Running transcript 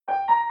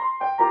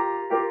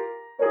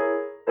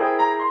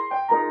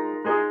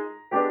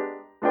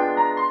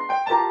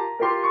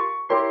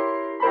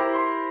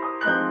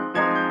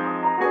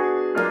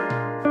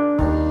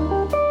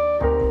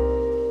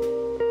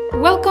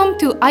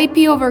to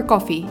IP Over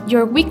Coffee,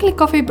 your weekly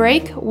coffee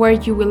break where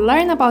you will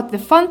learn about the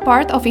fun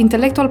part of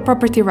intellectual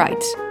property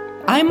rights.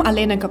 I'm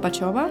Alena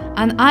Kopachova.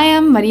 And I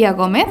am Maria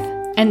Gomez.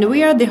 And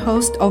we are the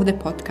host of the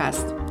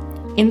podcast.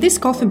 In this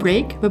coffee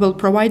break, we will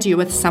provide you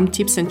with some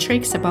tips and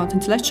tricks about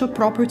intellectual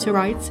property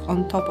rights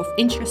on top of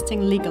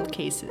interesting legal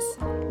cases.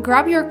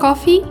 Grab your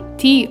coffee,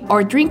 tea,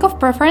 or drink of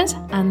preference,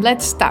 and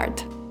let's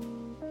start.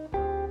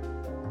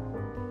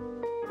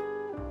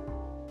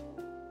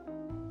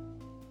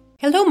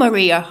 Hello,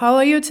 Maria. How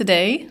are you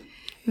today?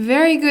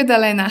 Very good,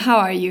 Alena. How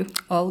are you?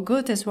 All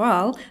good as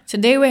well.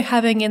 Today we're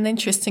having an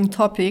interesting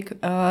topic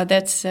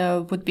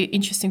that would be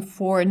interesting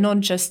for not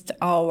just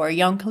our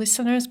young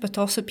listeners, but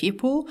also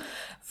people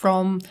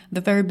from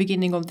the very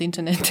beginning of the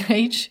internet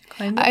age.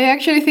 Kind of. I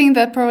actually think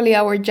that probably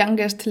our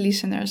youngest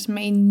listeners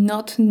may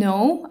not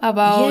know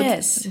about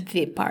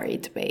the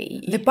Pirate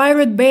Bay. The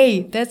Pirate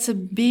Bay, that's a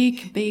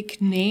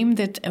big name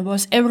that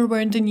was everywhere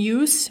in the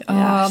news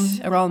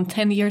around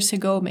 10 years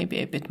ago, maybe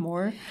a bit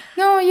more.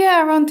 No,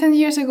 yeah, around 10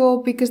 years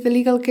ago, because the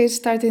legal case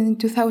started in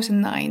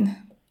 2009.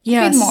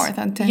 Yes. A bit more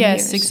than 10 years.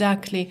 Yes,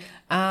 exactly.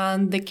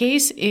 And the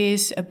case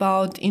is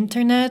about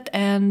internet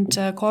and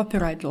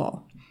copyright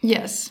law.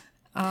 Yes.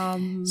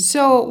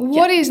 So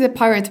what is the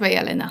Pirate Bay,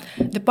 Alena?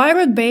 The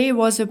Pirate Bay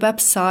was a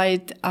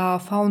website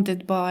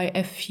founded by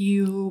a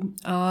few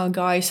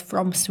guys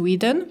from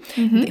Sweden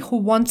who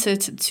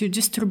wanted to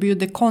distribute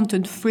the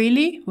content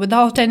freely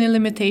without any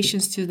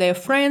limitations to their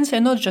friends,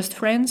 and not just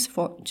friends,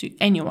 to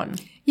anyone.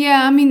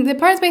 Yeah, I mean, the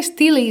Pirate Bay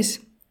still is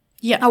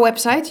a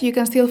website. You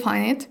can still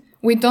find it.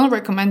 We don't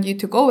recommend you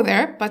to go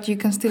there, but you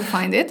can still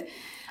find it.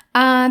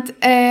 And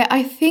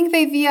I think the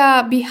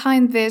idea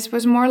behind this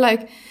was more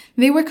like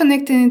they were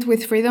connecting it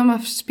with freedom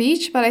of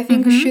speech, but I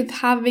think we should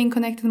have been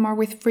connected more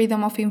with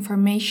freedom of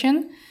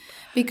information,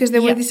 because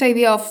there was this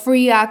idea of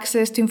free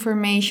access to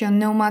information,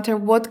 no matter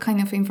what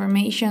kind of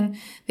information.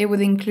 They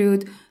would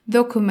include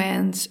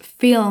documents,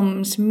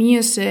 films,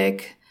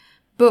 music,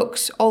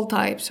 books, all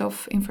types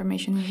of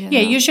information in general. Yeah,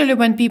 usually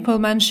when people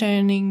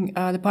mentioning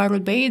the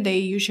Pirate Bay, they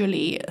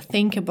usually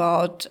think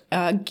about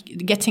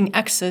getting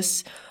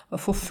access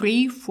for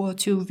free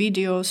to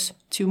videos,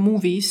 to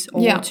movies,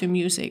 or to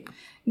music.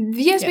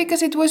 Yes,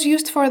 because it was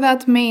used for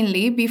that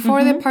mainly.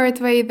 Before the Pirate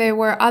Bay, there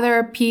were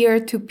other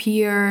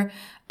peer-to-peer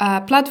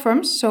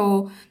platforms.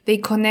 So they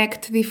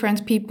connect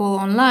different people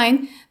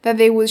online that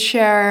they would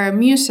share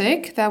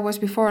music. That was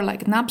before,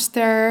 like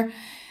Napster.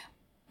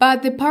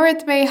 But the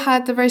Pirate Bay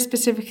had a very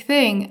specific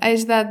thing,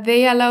 is that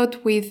they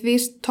allowed with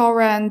this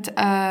torrent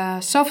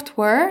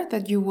software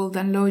that you will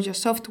download your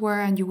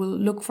software and you will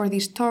look for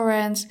these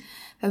torrents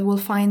that will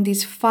find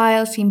these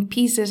files in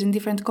pieces in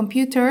different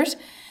computers.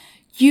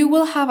 You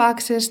will have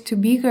access to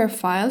bigger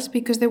files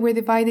because they were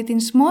divided in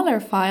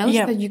smaller files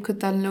that you could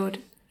download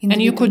individually.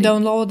 And you could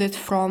download it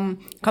from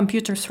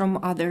computers from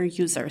other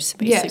users,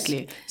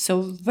 basically. Yes.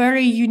 So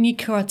very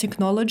unique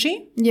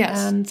technology. Yes.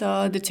 And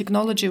the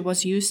technology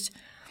was used,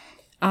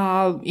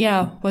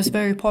 was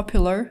very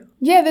popular.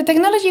 Yeah, the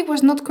technology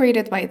was not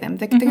created by them.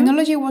 The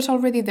technology was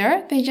already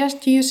there. They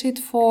just use it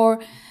for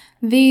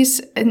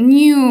this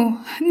new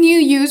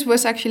use,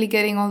 was actually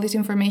getting all this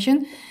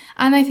information.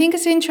 And I think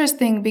it's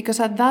interesting because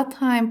at that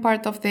time,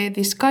 part of the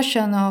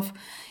discussion of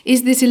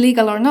is this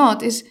illegal or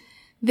not is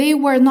they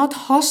were not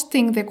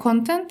hosting the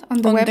content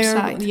on the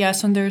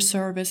website. On their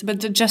service,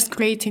 but just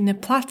creating a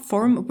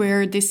platform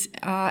where this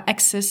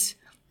access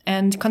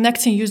and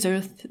connecting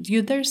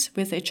users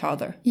with each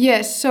other.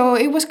 Yes, so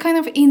it was kind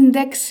of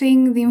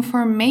indexing the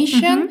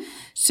information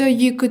so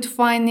you could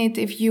find it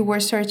if you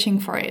were searching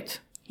for it.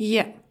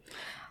 Yeah.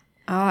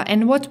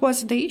 And what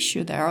was the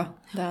issue there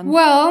then?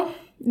 Well,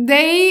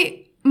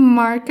 they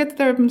market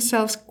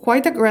themselves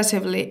quite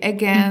aggressively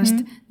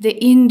against the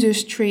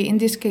industry, in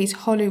this case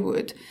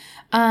Hollywood,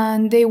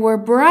 and they were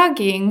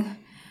bragging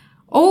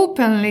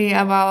openly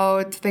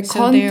about the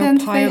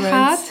content they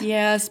had.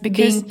 Yes,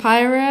 because being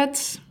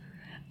pirates.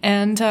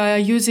 And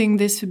using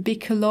this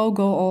big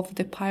logo of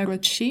the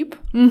pirate ship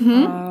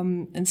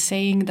and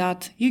saying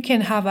that you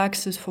can have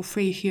access for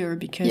free here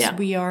because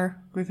we are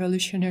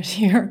revolutionaries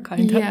here,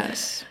 kind of.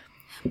 Yes.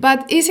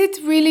 But is it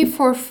really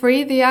for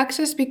free, the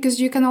access?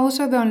 Because you can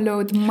also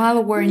download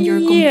malware in your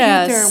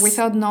computer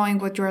without knowing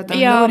what you are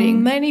downloading.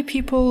 Yeah, many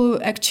people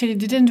actually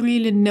didn't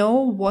really know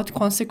what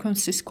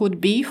consequences could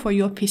be for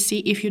your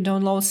PC if you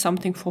download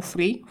something for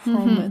free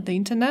from the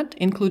internet,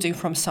 including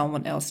from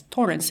someone else's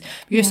torrents.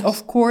 Because,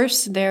 of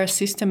course, their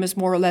system is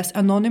more or less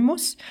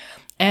anonymous,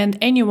 and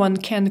anyone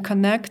can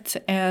connect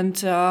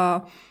and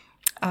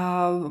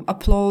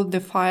upload the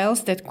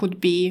files that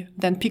could be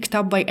then picked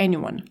up by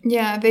anyone.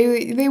 Yeah,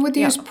 they would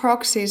use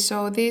proxies.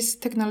 So this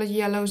technology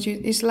allows you,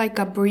 it's like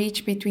a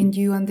bridge between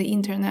you and the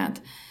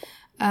internet.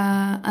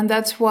 And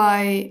that's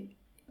why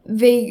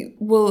they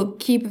will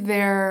keep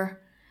their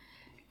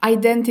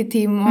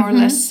identity more or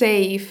less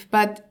safe.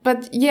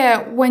 But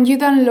yeah, when you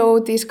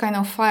download these kind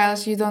of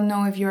files, you don't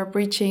know if you're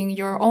breaching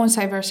your own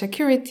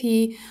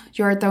cybersecurity,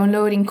 you're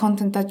downloading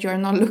content that you're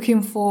not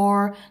looking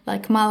for,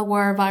 like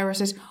malware,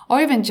 viruses, or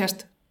even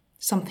just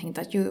something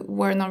that you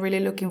were not really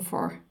looking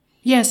for.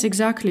 Yes,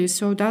 exactly.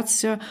 So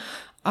that's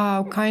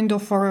kind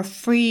of our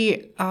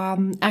free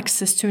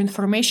access to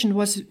information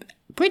was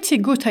pretty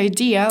good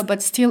idea,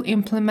 but still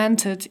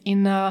implemented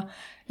in a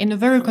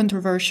very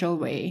controversial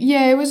way.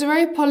 Yeah, it was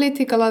very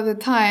political at the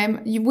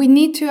time. We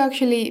need to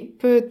actually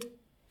put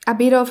a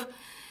bit of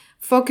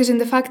focus in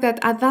the fact that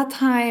at that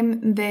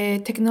time the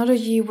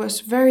technology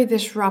was very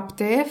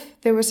disruptive.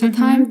 There was a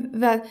time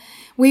that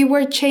we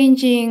were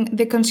changing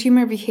the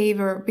consumer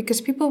behavior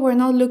because people were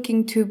not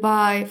looking to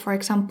buy, for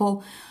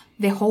example,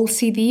 the whole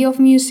CD of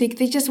music.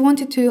 They just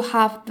wanted to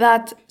have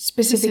that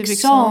specific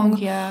song.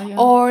 Yeah.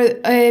 Or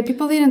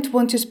people didn't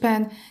want to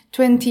spend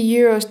 20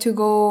 euros to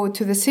go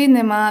to the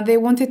cinema. They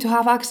wanted to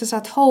have access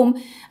at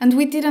home. And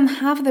we didn't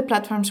have the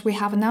platforms we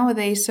have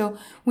nowadays. So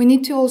we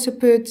need to also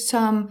put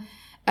some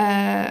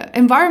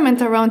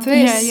environment around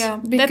this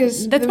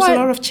because there was a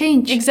lot of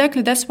change.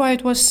 Exactly. That's why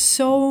it was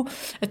so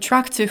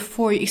attractive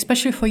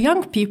especially for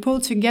young people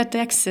to get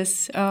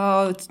access,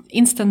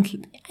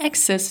 instant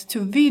access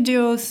to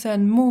videos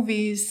and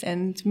movies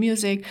and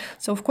music.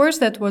 So of course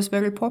that was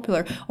very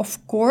popular.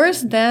 Of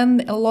course,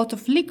 then a lot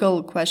of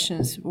legal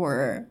questions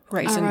were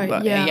raised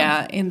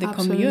in the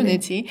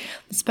community,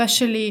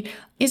 especially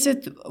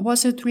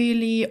was it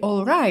really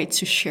all right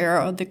to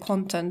share the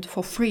content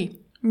for free?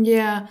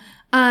 Yeah.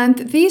 And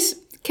this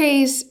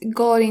case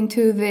got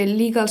into the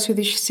legal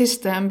Swedish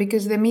system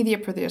because the media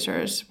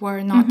producers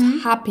were not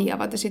happy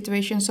about the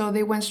situation. So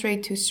they went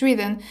straight to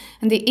Sweden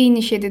and they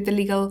initiated the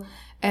legal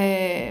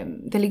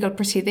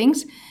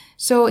proceedings.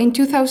 So in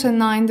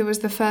 2009, there was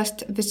the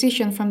first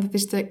decision from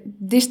the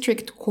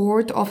District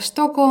Court of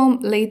Stockholm.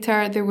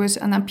 Later, there was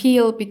an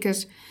appeal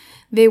because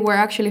they were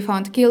actually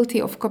found guilty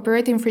of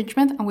copyright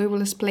infringement, and we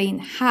will explain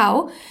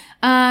how.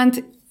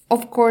 And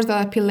of course, the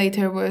appeal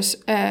later was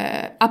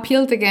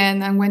appealed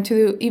again and went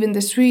to even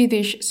the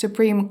Swedish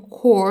Supreme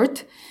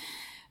Court.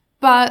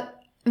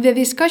 But the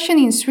discussion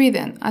in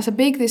Sweden, as a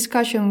big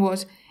discussion,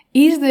 was,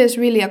 is this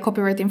really a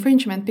copyright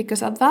infringement?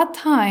 Because at that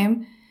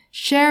time,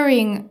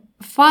 sharing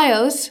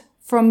files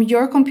from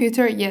your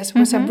computer,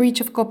 was a breach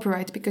of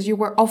copyright because you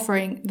were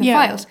offering the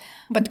files.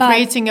 But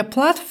creating a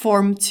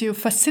platform to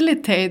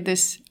facilitate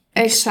this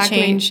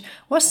exchange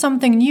was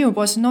something new,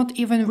 was not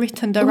even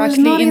written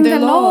directly in the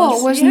law.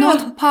 Was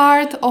not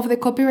part of the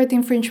copyright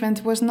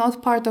infringement, was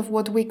not part of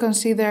what we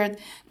considered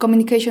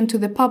communication to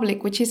the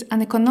public, which is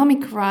an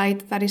economic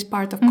right that is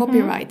part of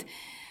copyright.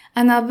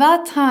 And at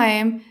that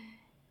time,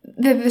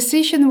 the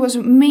decision was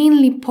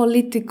mainly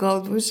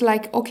political. It was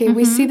like, okay,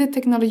 we see the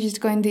technology is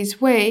going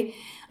this way,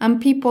 and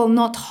people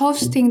not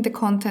hosting the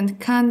content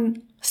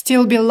can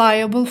still be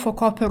liable for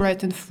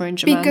copyright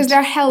infringement. Because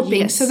they're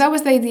helping. Yes. So that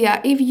was the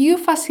idea. If you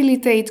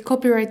facilitate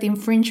copyright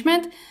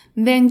infringement,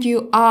 then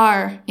you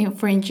are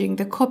infringing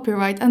the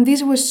copyright. And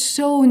this was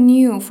so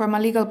new from a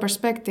legal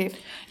perspective.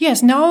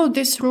 Yes, now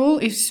this rule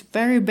is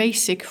very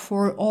basic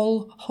for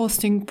all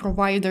hosting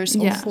providers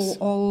or for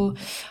all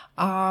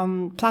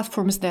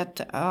platforms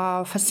that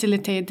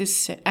facilitate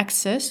this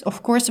access.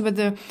 Of course, with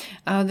the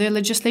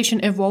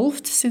legislation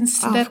evolved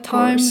since that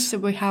time. So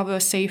we have a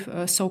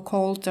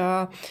so-called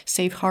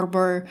safe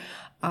harbor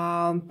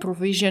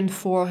provision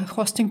for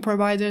hosting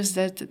providers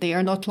that they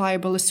are not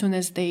liable as soon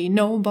as they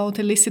know about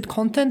illicit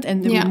content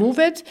and they remove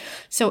it.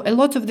 So a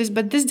lot of this,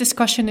 but this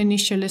discussion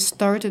initially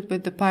started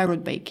with the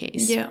Pirate Bay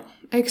case. Yeah,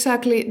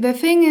 exactly. The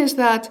thing is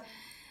that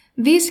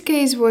this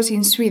case was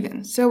in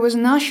Sweden, so it was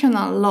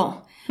national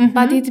law.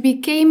 But it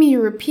became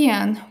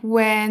European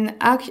when,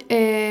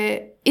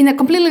 in a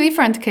completely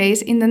different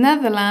case, in the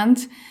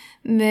Netherlands,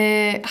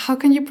 how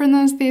can you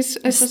pronounce this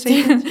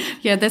association?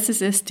 This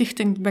is a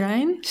Stichting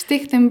Brein.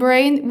 Stichting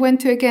Brein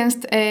went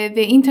against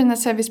the internet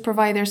service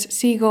providers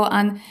Ziggo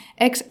and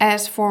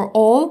XS for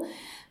All,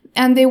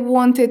 and they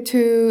wanted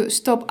to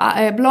stop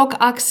block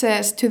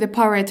access to the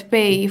Pirate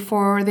Bay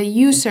for the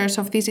users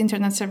of these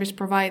internet service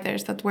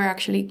providers that were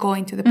actually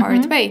going to the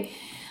Pirate Bay.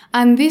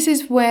 And this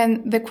is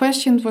when the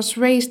question was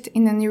raised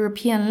in an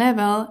European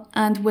level,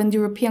 and when the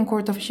European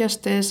Court of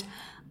Justice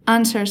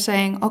answered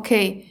saying,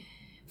 okay,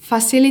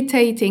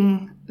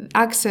 facilitating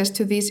access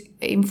to this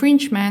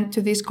infringement,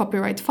 to these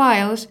copyright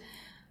files,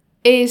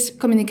 is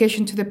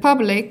communication to the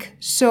public,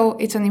 so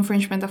it's an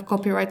infringement of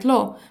copyright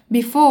law.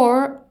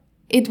 Before,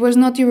 it was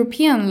not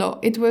European law,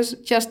 it was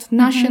just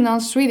national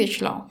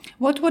Swedish law.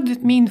 What would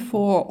it mean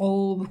for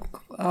all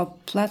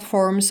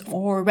platforms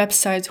or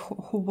websites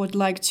who would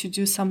like to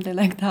do something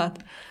like that?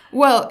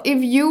 Well,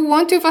 if you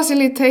want to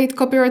facilitate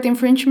copyright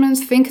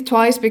infringements, think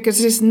twice,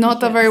 because it's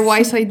not a very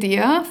wise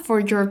idea for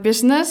your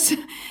business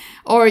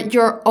or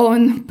your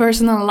own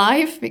personal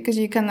life, because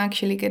you can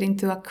actually get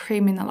into a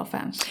criminal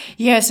offense.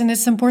 Yes, and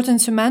it's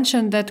important to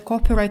mention that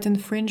copyright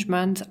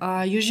infringement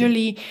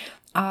usually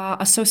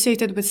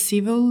associated with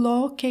civil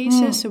law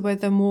cases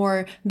with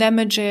more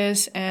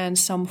damages and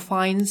some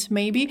fines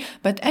maybe.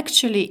 But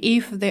actually,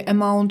 if the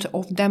amount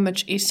of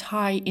damage is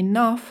high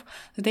enough,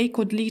 they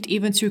could lead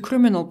even to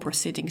criminal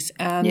proceedings,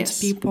 and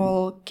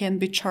people can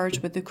be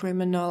charged with the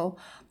criminal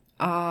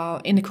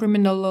in a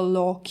criminal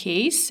law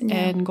case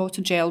and go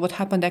to jail. What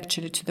happened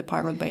actually to the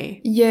Pirate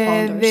Bay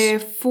founders? The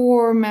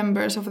 4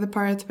 members of the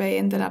Pirate Bay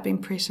ended up in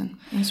prison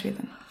in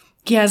Sweden.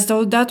 Yes,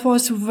 though that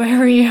was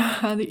very,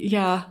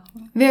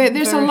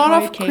 There's a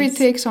lot of case.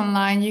 critics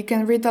online. You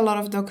can read a lot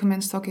of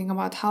documents talking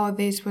about how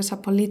this was a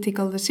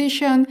political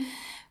decision.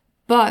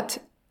 But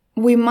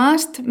we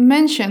must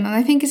mention, and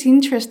I think it's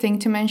interesting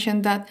to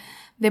mention, that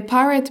the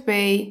Pirate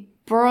Bay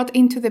brought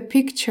into the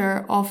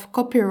picture of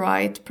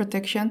copyright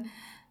protection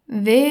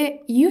the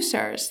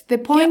users, the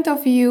point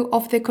of view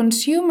of the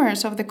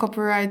consumers of the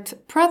copyright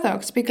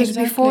products. Because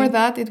before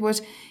that, it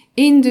was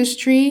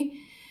industry,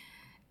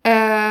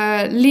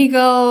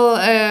 legal,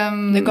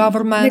 the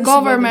government,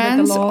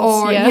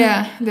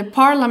 the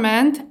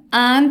parliament,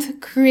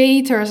 and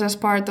creators as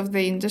part of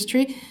the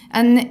industry,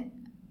 and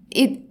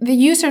the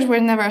users were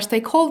never a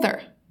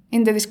stakeholder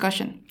in the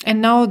discussion. And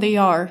now they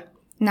are.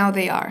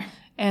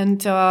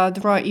 And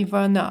there are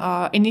even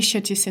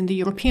initiatives in the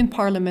European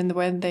Parliament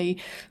where they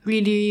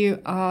really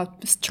are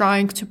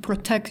trying to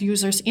protect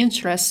users'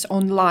 interests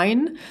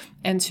online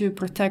and to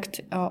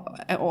protect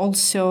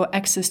also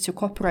access to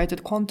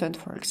copyrighted content,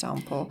 for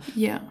example.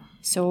 Yeah.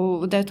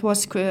 So that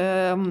was,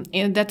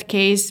 in that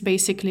case,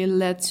 basically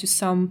led to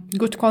some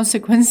good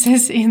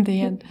consequences in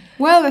the end.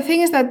 Well, the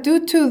thing is that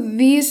due to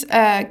this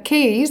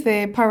case,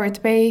 the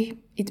Pirate Bay,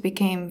 it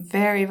became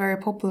very, very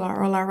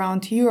popular all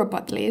around Europe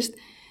at least.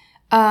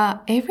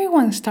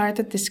 Everyone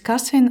started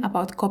discussing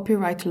about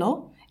copyright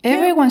law.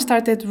 Everyone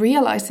started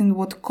realizing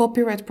what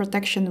copyright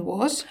protection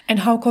was. And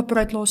how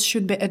copyright laws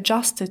should be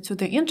adjusted to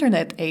the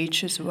internet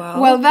age as well.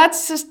 Well,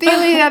 that's still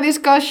a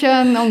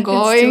discussion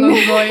ongoing.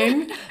 It's still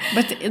ongoing.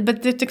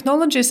 But the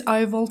technologies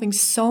are evolving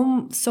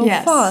so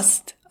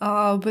fast.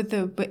 With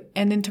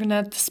an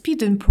internet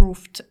speed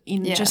improved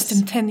in just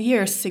in 10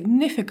 years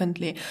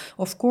significantly.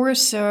 Of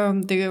course,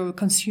 the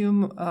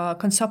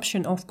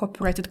consumption of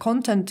copyrighted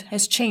content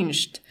has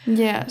changed.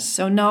 Yes.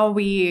 So now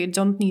we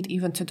don't need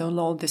even to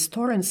download these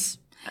torrents.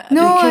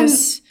 No,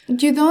 because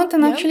you don't.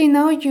 And actually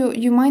now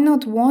you might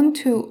not want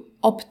to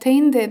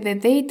obtain the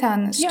data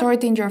and store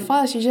it in your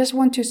files. You just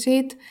want to see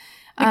it.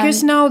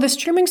 Because now the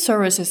streaming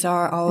services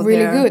are out really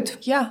there. Really good.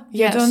 Yeah.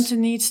 You don't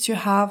need to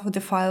have the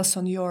files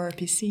on your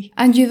PC.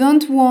 And you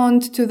don't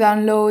want to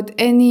download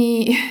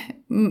any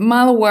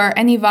malware,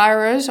 any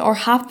virus, or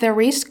have the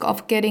risk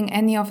of getting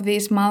any of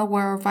these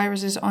malware or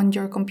viruses on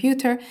your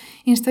computer.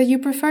 Instead, you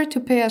prefer to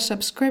pay a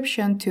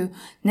subscription to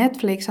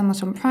Netflix,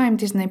 Amazon Prime,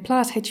 Disney+,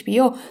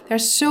 HBO.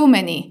 There's so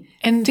many.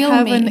 And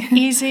have an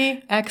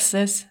easy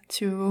access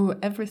to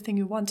everything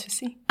you want to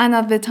see. And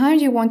at the time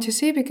you want to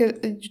see,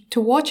 to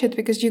watch it,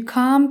 because you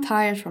come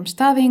tired from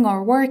studying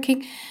or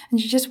working,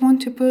 and you just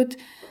want to put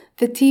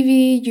the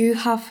TV, you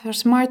have a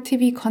smart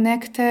TV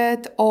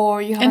connected,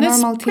 or you have a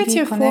normal TV connected. And it's pretty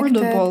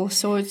affordable,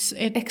 so it's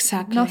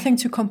nothing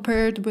to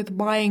compare it with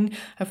buying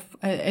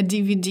a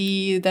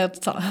DVD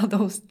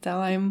those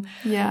time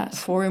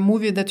for a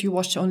movie that you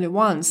watched only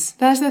once.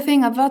 That's the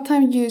thing. At that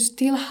time, you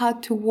still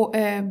had to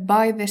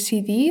buy the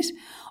CDs,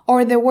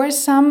 or there were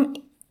some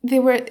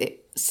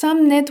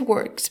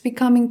networks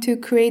becoming to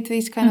create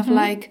these kind of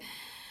like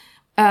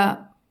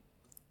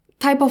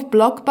type of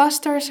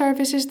blockbuster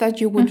services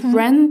that you would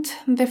rent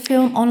the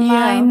film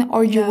online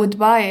or you would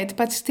buy it.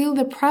 But still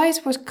the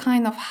price was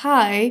kind of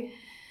high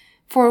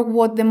for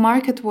what the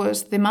market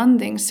was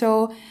demanding.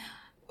 So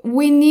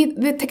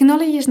the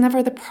technology is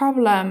never the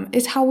problem.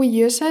 It's how we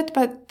use it,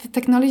 but the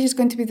technology is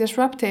going to be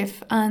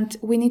disruptive and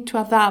we need to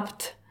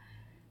adapt.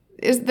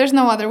 There's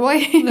no other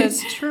way.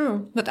 That's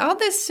true. But are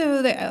this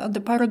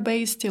the Pirate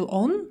Bay still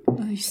on?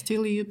 Are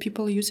still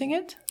people using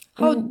it?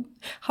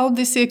 How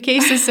this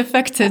case has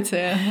affected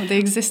the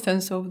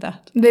existence of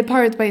that? The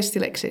Pirate Bay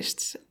still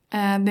exists.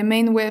 The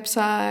main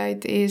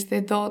website is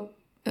the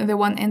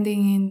one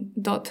ending in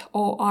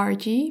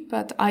 .org,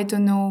 but I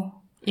don't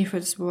know if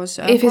it's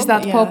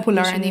that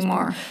popular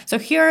anymore. So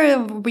here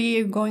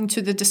we're going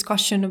to the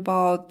discussion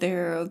about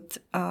their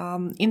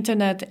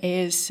internet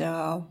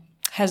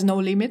has no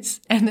limits,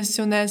 and as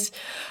soon as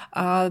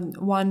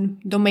one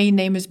domain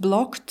name is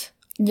blocked,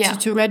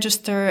 to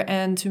register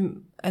and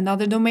to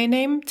another domain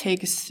name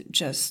takes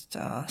just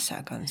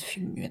seconds,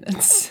 few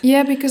minutes.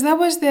 Yeah, because that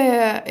was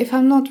if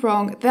I'm not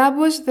wrong, that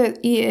was the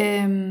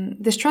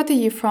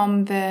strategy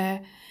from the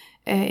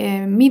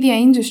media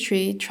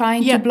industry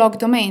trying to block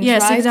domains, right?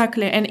 Yes,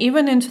 exactly. And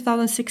even in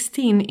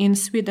 2016 in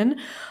Sweden,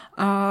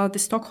 the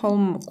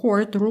Stockholm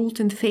court ruled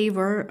in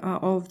favor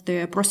of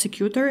the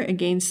prosecutor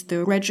against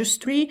the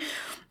registry.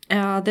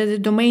 The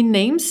domain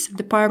names,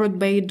 the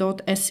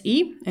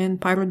piratebay.se and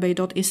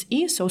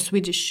piratebay.se, so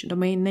Swedish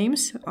domain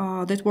names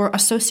that were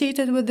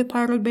associated with the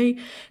Pirate Bay,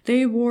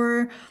 they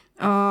were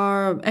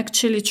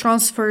actually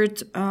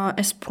transferred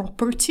as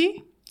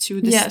property to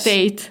the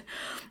state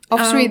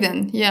of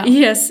Sweden.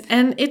 Yes,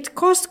 and it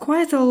cost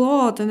quite a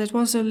lot, and it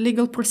was a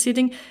legal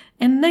proceeding.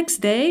 And next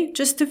day,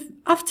 just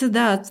after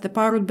that, the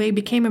Pirate Bay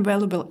became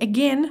available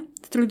again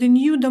through the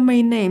new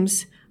domain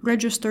names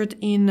registered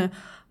in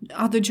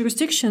other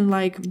jurisdictions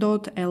like .la,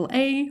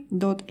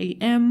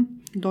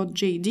 .am,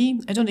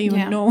 .jd. I don't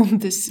even know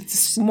this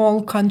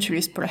small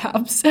countries,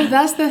 perhaps.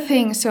 That's the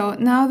thing. So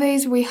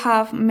nowadays we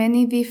have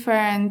many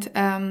different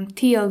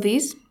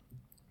TLDs,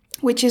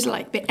 which is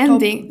like the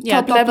ending,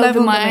 top level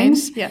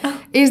domains.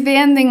 Is the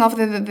ending of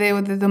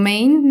the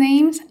domain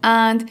names,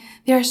 and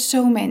there are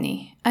so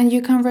many, and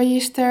you can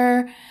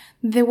register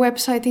the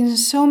website in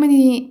so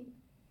many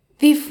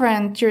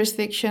different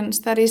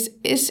jurisdictions that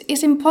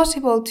is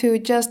impossible to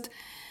just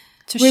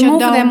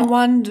remove shut down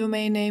one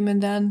domain name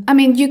and then... I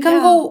mean, you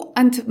can go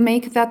and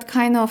make that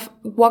kind of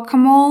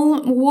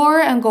whack-a-mole war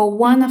and go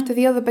one after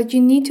the other, but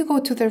you need to go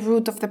to the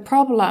root of the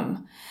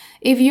problem.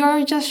 If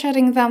you're just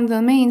shutting down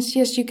domains,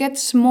 yes, you get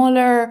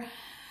smaller...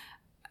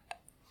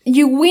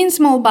 You win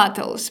small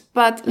battles,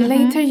 but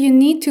later you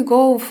need to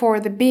go for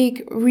the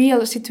big,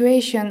 real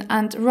situation.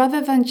 And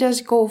rather than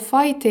just go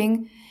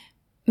fighting,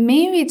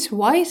 maybe it's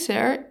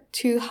wiser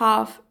to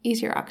have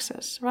easier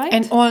access, right?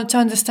 And all to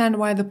understand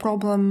why the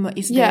problem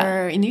is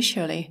there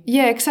initially.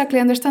 Yeah, exactly.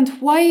 Understand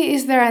why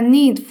is there a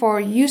need for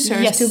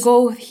users to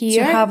go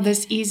here. To have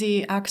this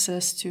easy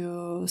access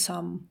to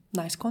some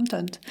nice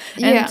content.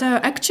 And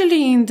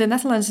actually in the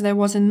Netherlands, there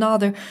was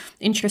another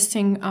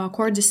interesting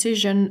court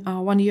decision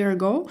 1 year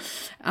ago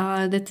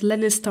that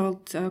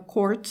Lelystad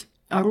court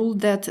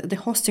ruled that the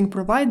hosting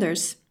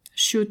providers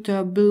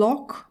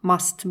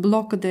must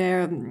block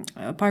their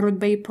Pirate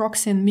Bay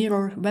proxy and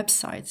mirror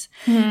websites.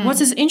 What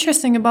is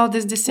interesting about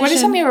this decision... What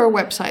is a mirror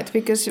website?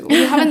 Because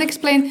we haven't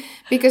explained,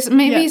 because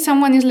maybe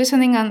someone is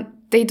listening and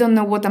they don't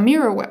know what a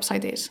mirror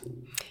website is.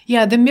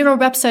 Yeah, the mirror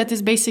website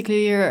is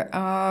basically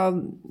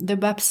the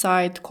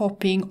website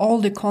copying all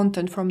the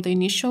content from the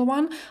initial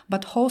one,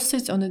 but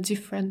hosted on a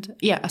different,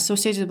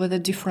 associated with a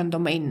different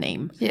domain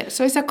name. Yeah,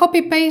 so it's a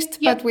copy-paste,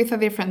 but with a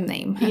different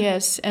name.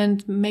 Yes,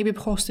 and maybe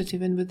hosted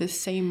even with the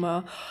same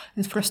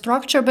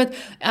infrastructure. But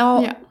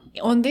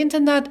on the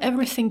internet,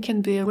 everything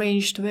can be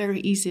arranged very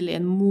easily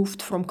and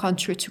moved from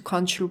country to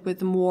country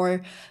with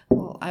more,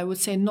 I would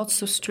say, not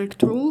so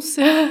strict rules.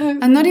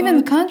 And not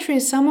even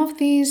countries. Some of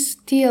these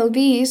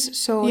TLDs,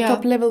 so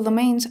top-level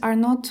domains, are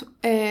not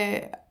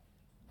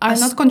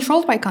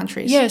controlled by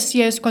countries.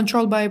 Yes,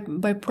 controlled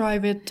by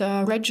private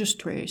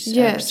registries.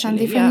 Yes, and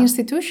different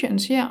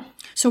institutions,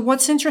 So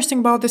what's interesting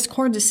about this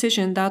court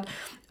decision that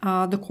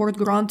the court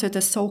granted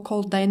a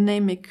so-called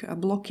dynamic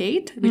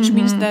blockade, which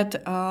means that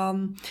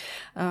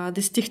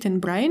the Stichting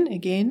Brein,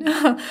 again,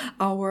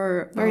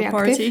 our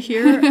party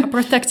here,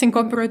 protecting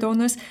copyright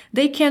owners,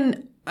 they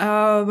can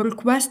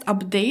request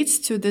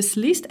updates to this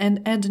list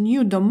and add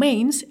new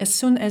domains as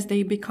soon as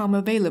they become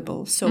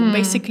available. So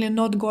basically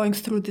not going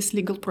through this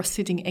legal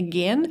proceeding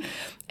again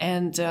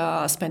and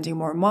spending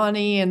more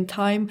money and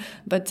time,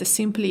 but to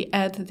simply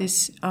add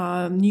this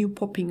new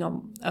popping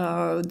up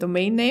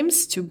domain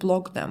names to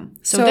block them.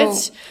 So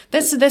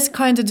that's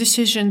kind of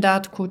decision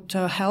that could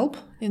help.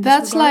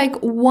 That's like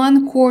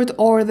one court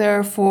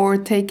order for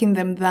taking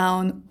them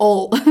down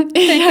all.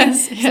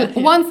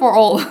 One for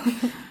all.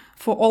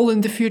 For all in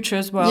the future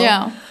as well.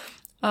 Yeah.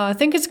 I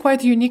think it's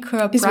quite unique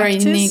practice.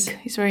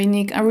 It's very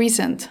unique and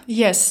recent.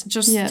 Yes,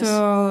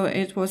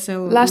 it was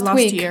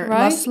last year.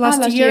 Right?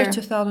 Last year,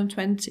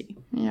 2020.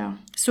 Yeah.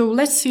 So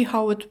let's see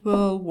how it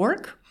will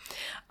work.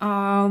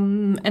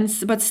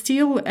 But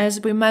still, as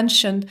we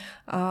mentioned,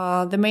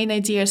 the main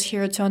idea is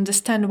here to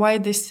understand why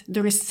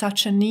there is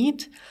such a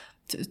need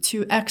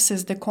to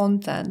access the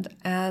content.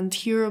 And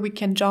here we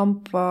can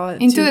jump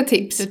into the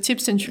tips. The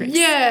tips and tricks.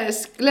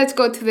 Yes, let's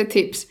go to the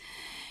tips.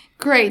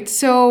 Great.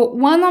 So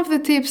one of the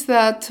tips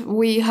that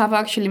we have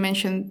actually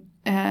mentioned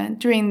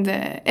during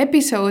the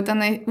episode,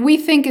 and we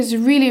think is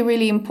really,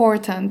 really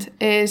important,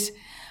 is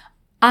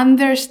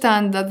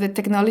understand that the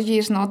technology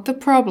is not the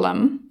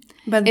problem,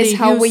 but it's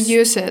how we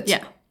use it.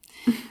 Yeah.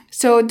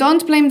 So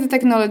don't blame the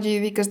technology,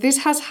 because this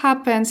has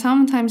happened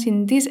sometimes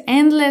in these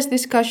endless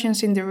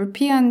discussions in the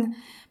European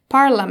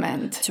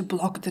Parliament. To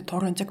block the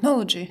torrent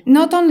technology.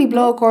 Not only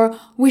block, or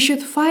we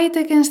should fight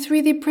against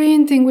 3D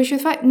printing, we should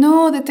fight.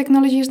 No, the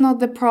technology is not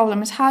the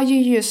problem, it's how you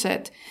use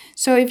it.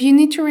 So if you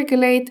need to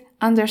regulate,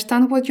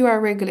 understand what you are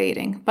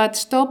regulating, but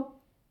stop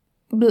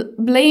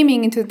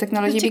blaming into the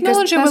technology,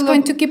 because that's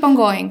going to keep on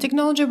going.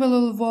 Technology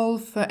will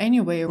evolve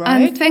anyway,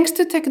 right? And thanks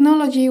to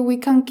technology, we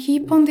can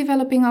keep on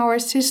developing our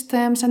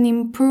systems and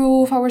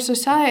improve our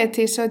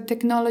society. So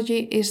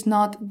technology is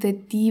not the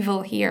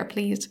devil here,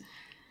 please.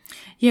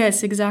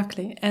 Yes,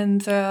 exactly.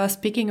 And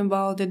speaking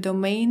about the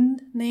domain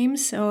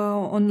names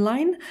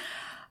online,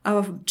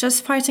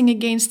 just fighting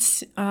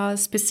against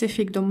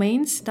specific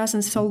domains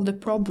doesn't solve the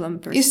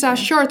problem. It's a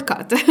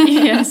shortcut.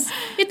 Yes.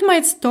 It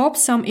might stop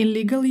some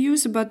illegal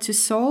use, but to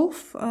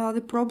solve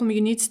the problem,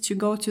 you need to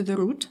go to the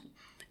root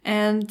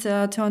and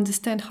to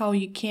understand how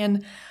you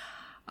can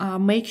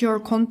make your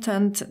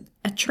content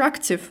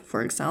attractive,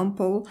 for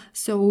example.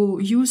 So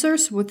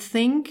users would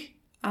think...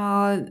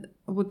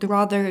 would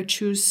rather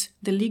choose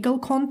the legal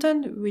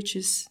content, which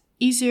is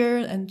easier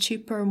and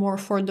cheaper, more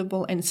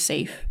affordable and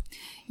safe.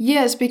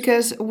 Yes,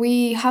 because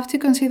we have to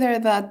consider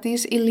that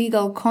this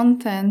illegal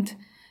content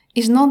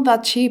is not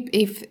that cheap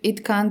if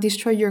it can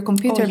destroy your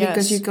computer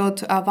because you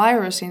got a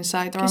virus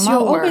inside or malware. Because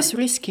you're always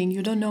risking.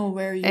 You don't know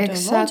where you're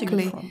downloading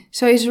it from.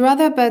 So it's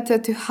rather better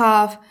to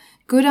have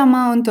good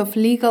amount of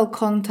legal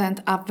content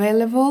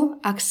available,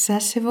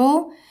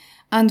 accessible,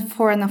 and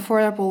for an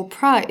affordable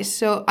price.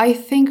 So I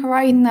think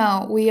right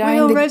now we are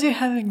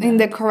in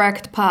the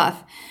correct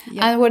path.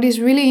 Yeah. And what is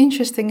really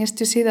interesting is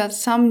to see that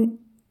some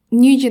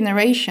new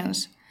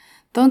generations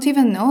don't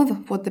even know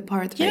what the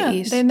Pirate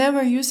Bay is. They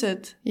never use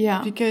it.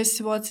 Yeah. Because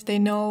what they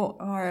know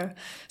are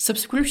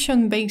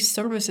subscription-based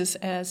services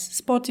as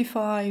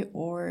Spotify,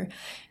 or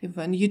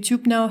even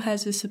YouTube now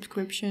has a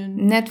subscription.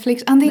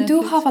 Netflix. And they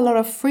do have a lot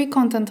of free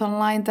content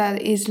online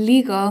that is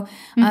legal.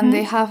 And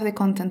they have the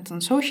content on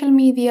social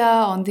media,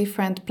 on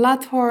different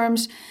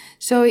platforms.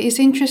 So it's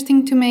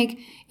interesting to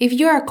if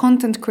you're a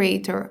content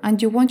creator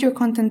and you want your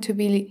content to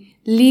be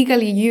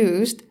legally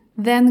used,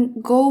 then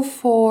go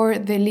for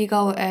the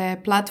legal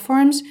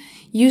platforms,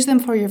 use them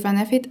for your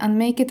benefit, and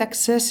make it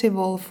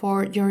accessible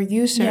for your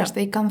users. Yeah.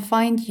 They can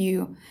find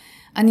you.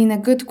 And in a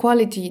good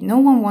quality. No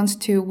one wants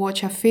to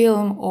watch a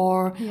film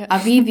or a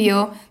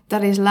video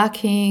that is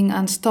lacking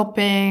and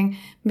stopping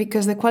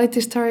because the quality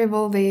is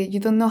terrible. You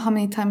don't know how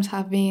many times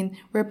have been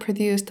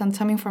reproduced and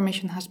some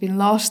information has been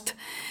lost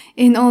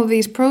in all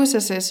these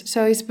processes.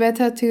 So it's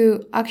better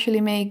to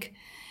actually make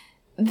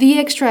the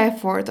extra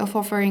effort of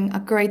offering a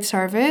great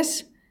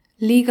service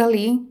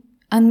legally,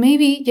 and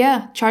maybe,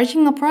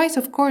 charging a price,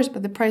 of course,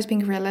 but the price being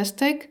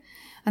realistic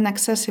and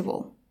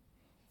accessible.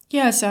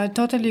 Yes, I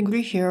totally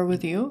agree here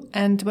with you.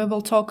 And we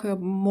will talk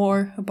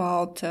more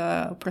about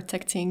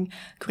protecting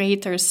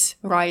creators'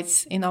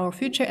 rights in our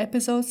future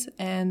episodes.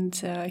 And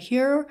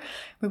here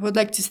we would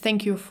like to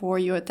thank you for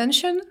your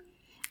attention.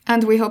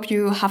 And we hope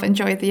you have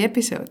enjoyed the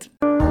episode.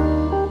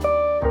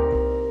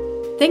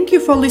 Thank you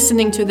for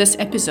listening to this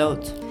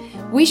episode.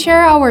 We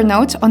share our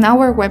notes on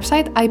our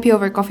website,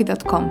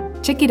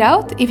 ipovercoffee.com. Check it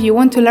out if you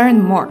want to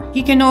learn more.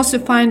 You can also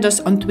find us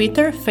on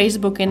Twitter,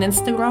 Facebook, and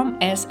Instagram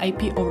as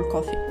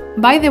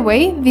ipovercoffee. By the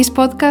way, this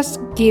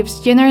podcast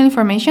gives general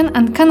information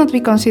and cannot be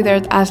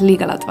considered as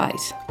legal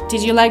advice.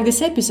 Did you like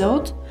this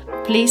episode?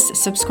 Please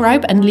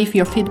subscribe and leave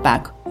your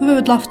feedback. We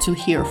would love to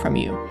hear from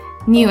you.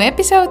 New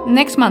episode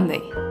next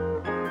Monday.